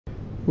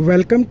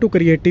Welcome to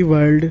Creative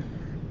World.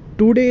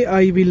 Today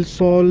I will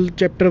solve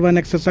chapter 1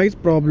 exercise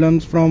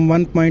problems from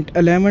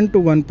 1.11 to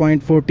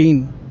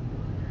 1.14.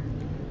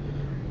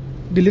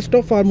 The list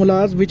of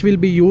formulas which will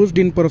be used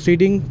in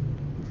proceeding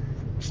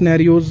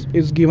scenarios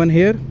is given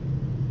here.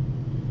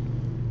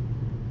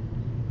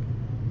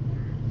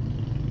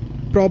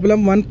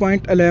 Problem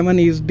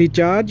 1.11 is the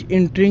charge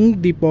entering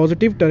the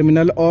positive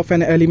terminal of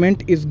an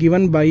element is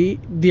given by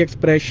the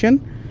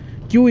expression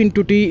Q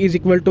into T is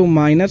equal to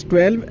minus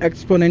 12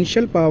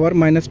 exponential power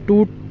minus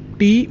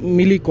 2T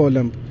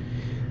millicoulomb.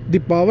 The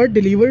power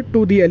delivered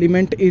to the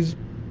element is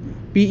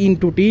P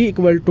into T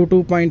equal to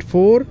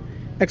 2.4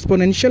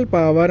 exponential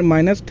power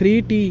minus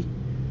 3T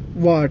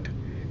watt.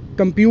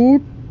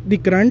 Compute the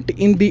current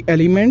in the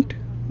element,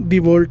 the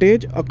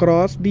voltage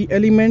across the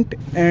element,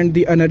 and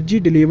the energy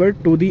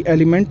delivered to the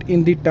element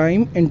in the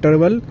time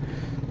interval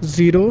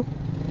 0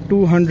 to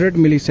 100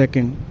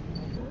 millisecond.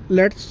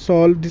 Let's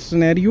solve this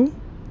scenario.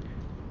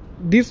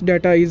 This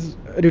data is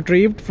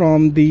retrieved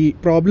from the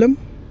problem.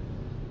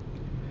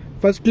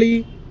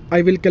 Firstly,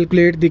 I will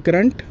calculate the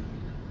current.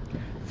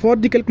 For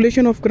the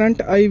calculation of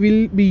current, I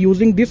will be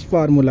using this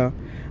formula.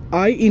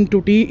 I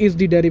into T is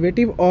the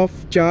derivative of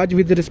charge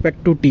with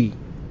respect to T.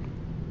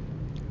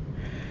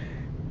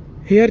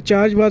 Here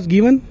charge was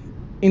given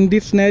in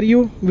this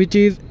scenario, which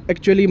is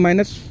actually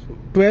minus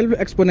 12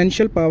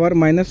 exponential power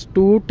minus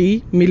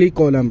 2T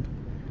millicoulomb.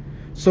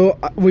 So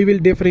we will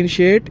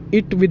differentiate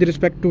it with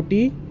respect to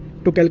T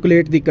to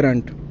calculate the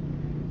current.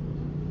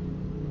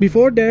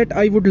 Before that,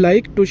 I would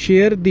like to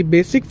share the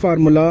basic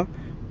formula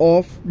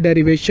of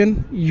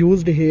derivation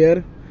used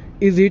here.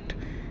 Is it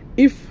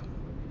if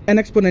an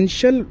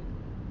exponential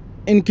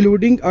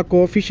including a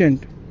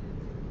coefficient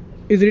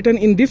is written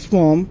in this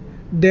form,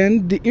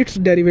 then its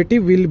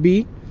derivative will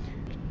be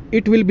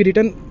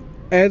written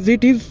as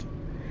it is,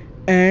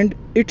 and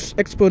its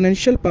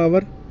exponential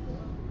power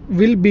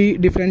will be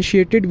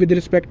differentiated with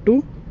respect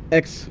to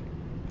x.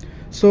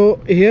 So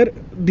here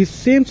the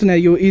same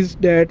scenario is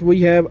that we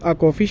have a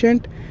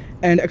coefficient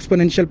and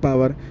exponential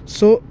power,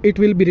 so it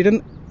will be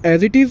written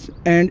as it is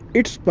and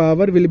its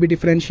power will be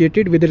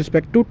differentiated with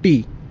respect to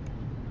t.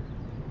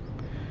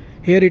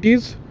 Here it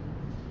is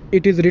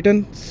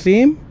written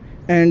same,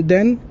 and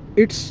then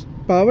its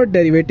power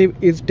derivative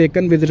is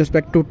taken with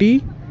respect to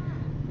t.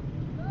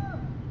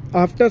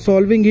 After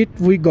solving it,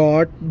 we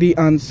got the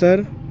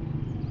answer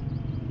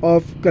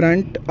of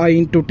current I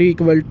into T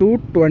equal to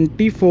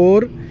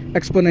 24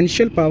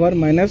 exponential power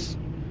minus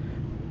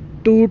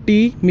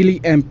 2T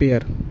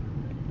milliampere.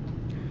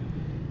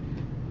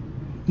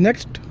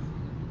 Next,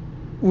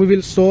 we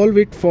will solve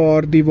it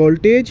for the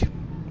voltage,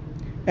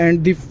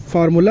 and the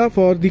formula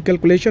for the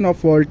calculation of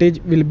voltage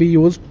will be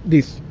used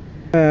this.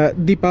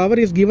 The power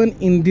is given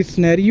in this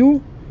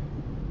scenario.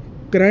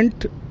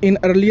 Current in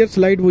earlier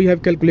slide we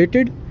have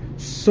calculated,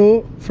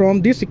 so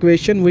from this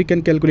equation we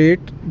can calculate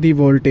the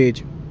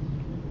voltage.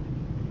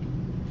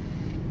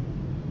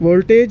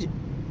 Voltage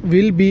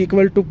will be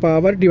equal to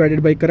power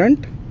divided by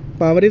current.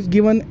 Power is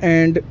given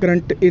and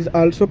current is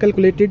also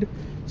calculated,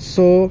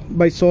 so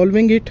by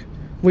solving it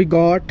we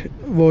got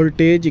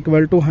voltage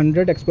equal to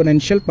 100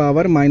 exponential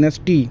power minus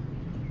t.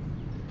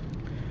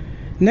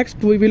 Next,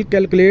 we will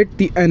calculate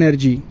the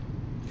energy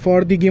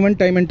for the given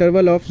time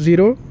interval of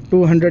 0 to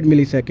 100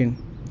 millisecond.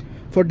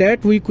 For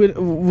that we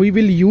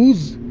will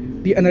use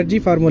the energy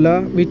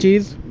formula, which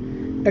is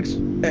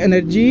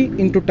energy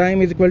into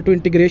time is equal to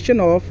integration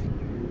of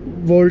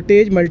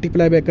voltage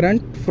multiplied by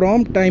current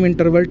from time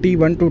interval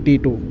t1 to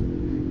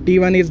t2.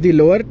 t1 is the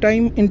lower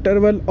time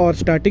interval or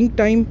starting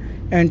time,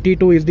 and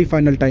t2 is the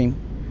final time,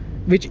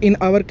 which in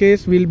our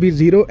case will be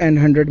 0 and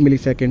 100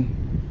 millisecond.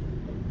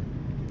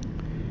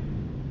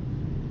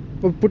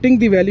 Putting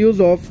the values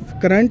of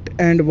current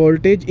and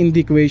voltage in the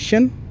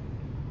equation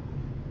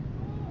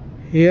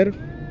here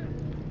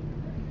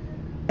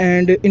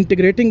and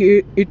integrating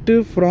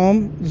it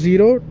from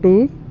 0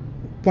 to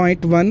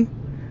 0.1,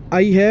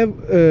 I have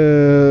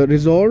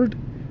resolved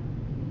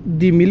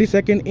the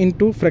millisecond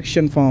into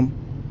fraction form.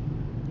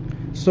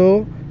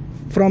 So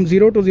from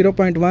 0 to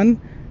 0.1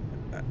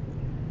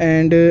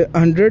 and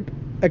 100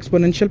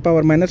 exponential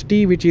power minus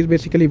t, which is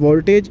basically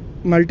voltage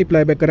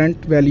multiplied by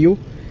current value.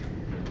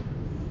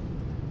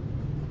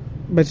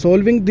 By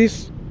solving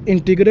this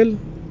integral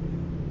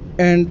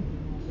and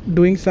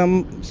doing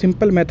some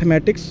simple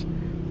mathematics,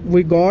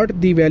 we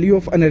got the value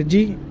of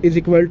energy is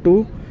equal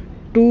to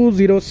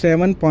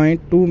 207.2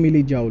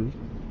 millijoule.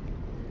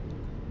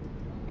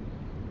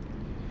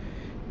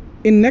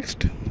 In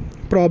next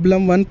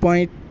problem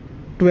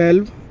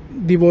 1.12,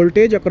 the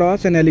voltage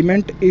across an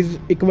element is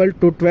equal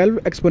to 12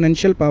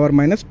 exponential power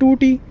minus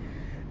 2t.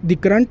 The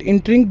current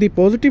entering the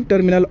positive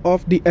terminal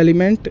of the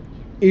element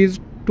is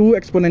 2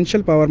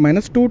 exponential power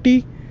minus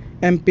 2t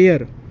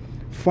ampere.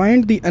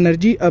 Find the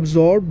energy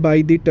absorbed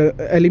by the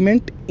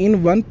element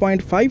in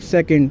 1.5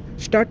 second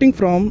starting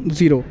from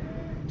 0.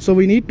 So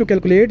we need to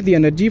calculate the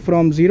energy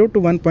from 0 to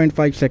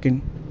 1.5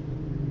 second.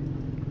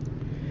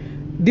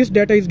 This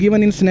data is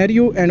given in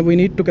scenario and we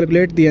need to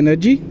calculate the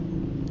energy.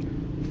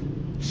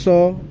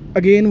 So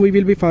again we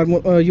will be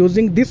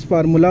using this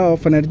formula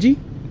of energy,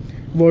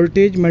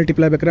 voltage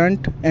multiplied by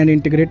current, and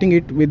integrating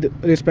it with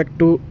respect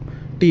to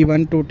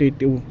T1 to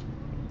T2.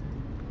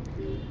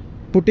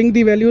 Putting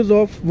the values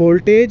of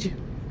voltage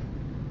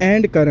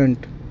and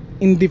current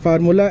in the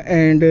formula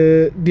and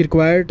the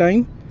required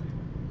time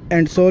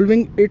and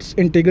solving its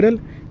integral.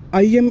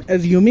 I am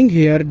assuming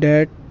here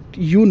that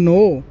you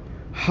know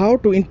how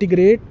to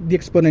integrate the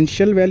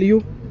exponential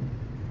value.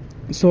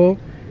 So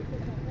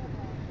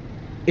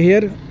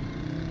here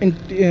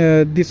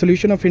the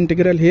solution of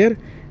integral here,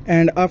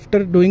 and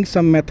after doing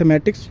some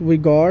mathematics we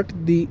got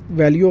the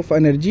value of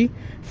energy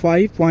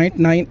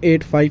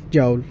 5.985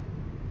 joule.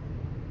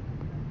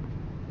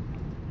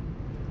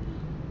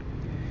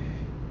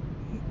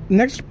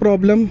 Next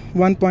problem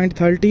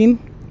 1.13.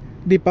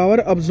 The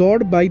power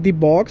absorbed by the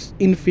box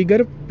in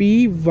figure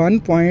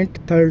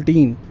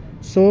P1.13.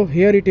 So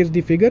here it is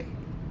the figure,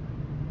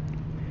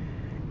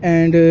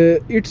 and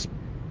it's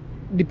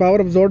the power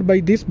absorbed by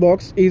this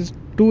box is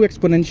 2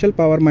 exponential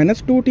power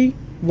minus 2t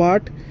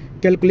watt.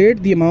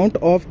 Calculate the amount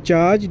of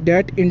charge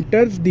that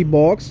enters the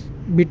box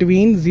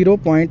between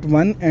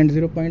 0.1 and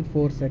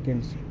 0.4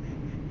 seconds.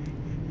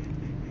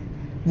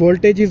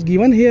 Voltage is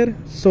given here,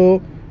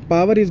 so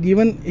power is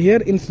given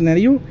here in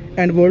scenario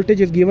and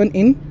voltage is given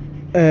in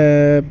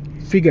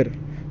figure.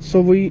 So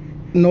we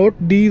note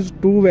these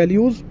two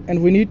values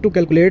and we need to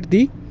calculate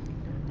the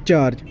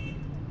charge.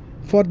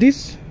 For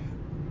this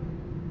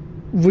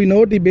we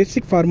know the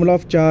basic formula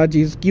of charge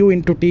is Q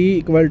into T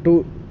equal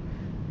to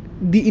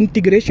the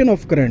integration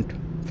of current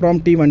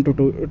from T1 to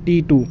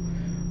T2,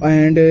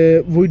 and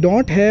we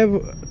don't have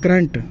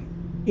current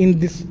in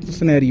this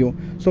scenario.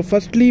 So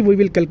firstly we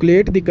will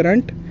calculate the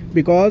current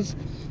because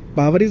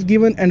power is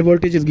given and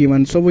voltage is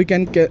given, so we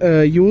can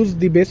use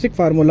the basic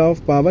formula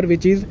of power,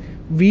 which is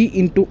V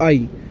into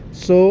I.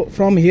 So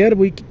from here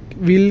we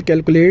will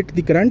calculate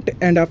the current,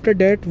 and after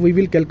that we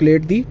will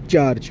calculate the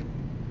charge.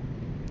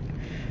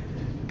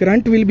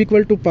 Current will be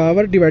equal to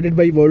power divided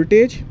by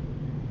voltage,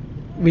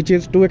 which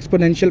is 2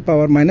 exponential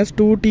power minus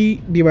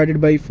 2t divided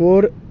by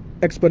 4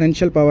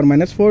 exponential power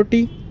minus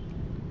 4t,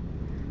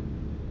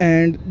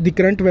 and the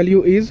current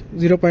value is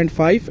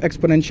 0.5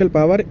 exponential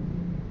power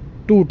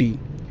 2t.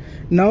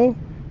 Now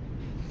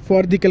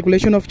for the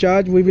calculation of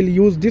charge we will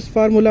use this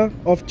formula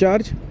of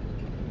charge,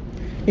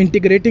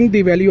 integrating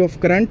the value of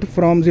current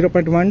from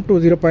 0.1 to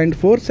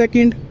 0.4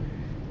 second,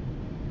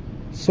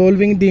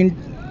 solving the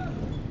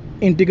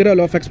integral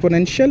of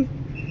exponential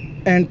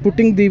and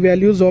putting the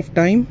values of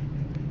time.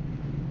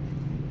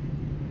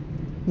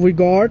 We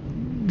got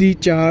the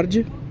charge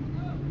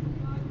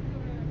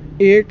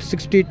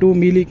 862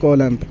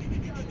 millicoulomb.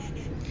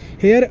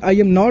 Here I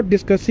am not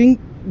discussing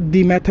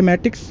the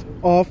mathematics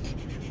of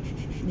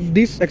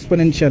this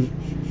exponential.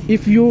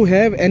 If you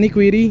have any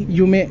query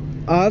you may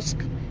ask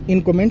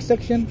in comment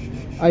section.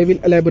 I will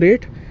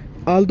elaborate,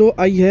 although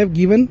I have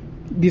given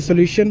the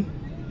solution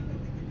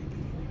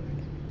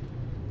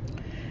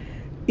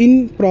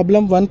in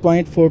problem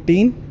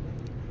 1.14.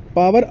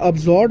 Power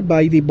absorbed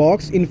by the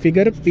box in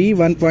figure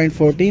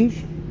P1.14.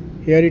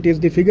 Here it is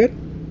the figure,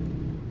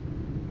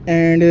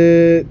 and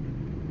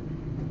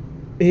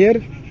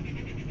here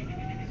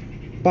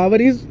power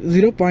is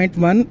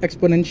 0.1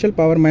 exponential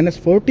power minus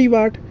 40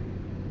 watt.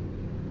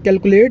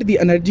 Calculate the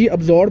energy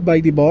absorbed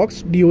by the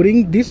box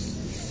during this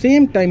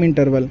same time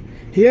interval.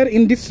 Here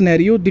in this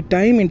scenario the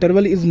time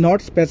interval is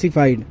not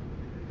specified,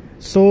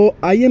 so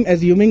I am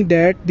assuming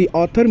that the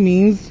author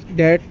means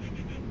that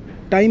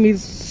time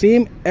is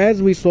same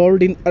as we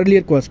solved in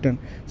earlier question.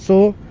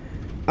 So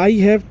I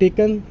have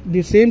taken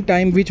the same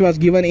time which was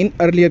given in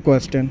earlier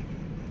question.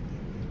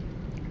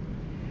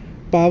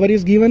 Power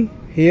is given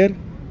here,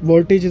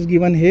 voltage is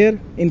given here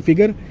in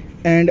figure,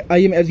 and I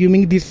am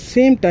assuming the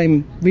same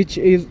time which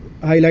is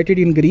highlighted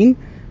in green,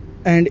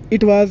 and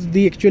it was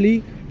the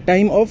actually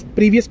time of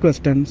previous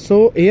question.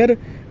 So here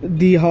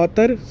the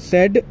author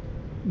said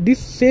this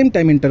same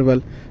time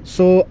interval,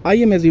 so I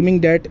am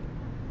assuming that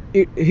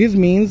his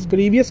means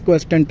previous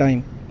question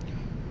time.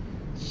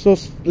 So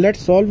let's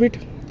solve it.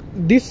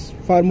 This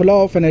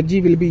formula of energy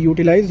will be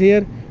utilized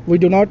here. We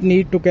do not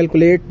need to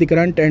calculate the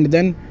current and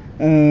then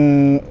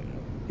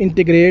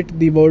integrate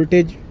the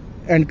voltage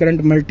and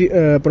current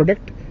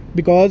product,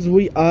 because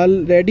we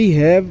already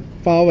have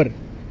power.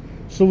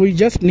 So we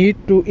just need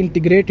to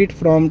integrate it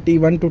from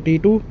T1 to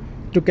T2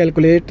 to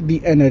calculate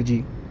the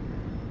energy.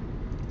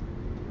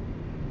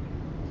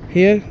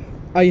 Here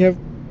I have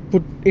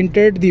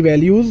entered the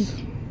values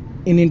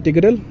in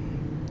integral.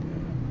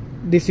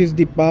 This is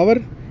the power,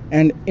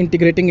 and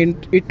integrating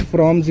it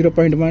from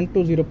 0.1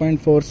 to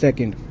 0.4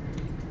 second.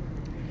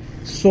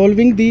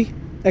 Solving the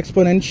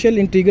exponential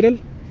integral,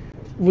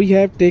 we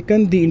have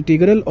taken the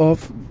integral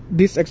of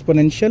this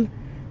exponential,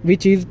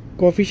 which is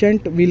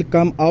coefficient will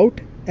come out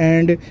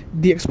and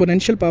the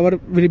exponential power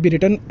will be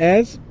written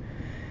as,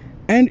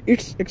 and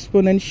its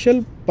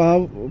exponential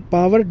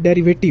power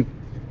derivative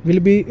will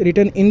be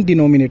written in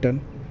denominator,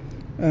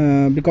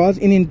 because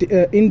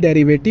in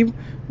derivative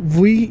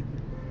we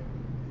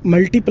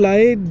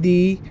multiply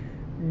the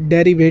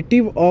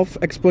derivative of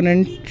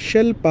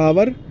exponential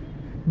power,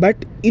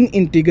 but in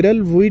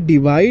integral we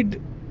divide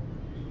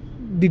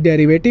the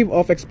derivative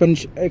of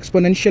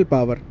exponential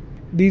power.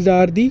 These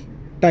are the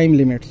time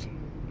limits.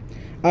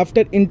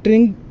 After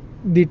entering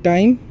the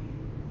time,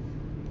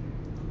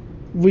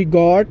 we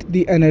got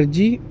the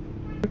energy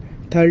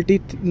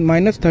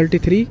minus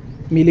 33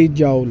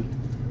 millijoule.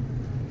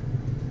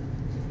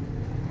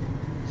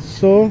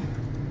 So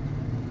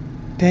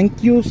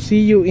thank you, see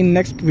you in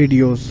next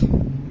videos.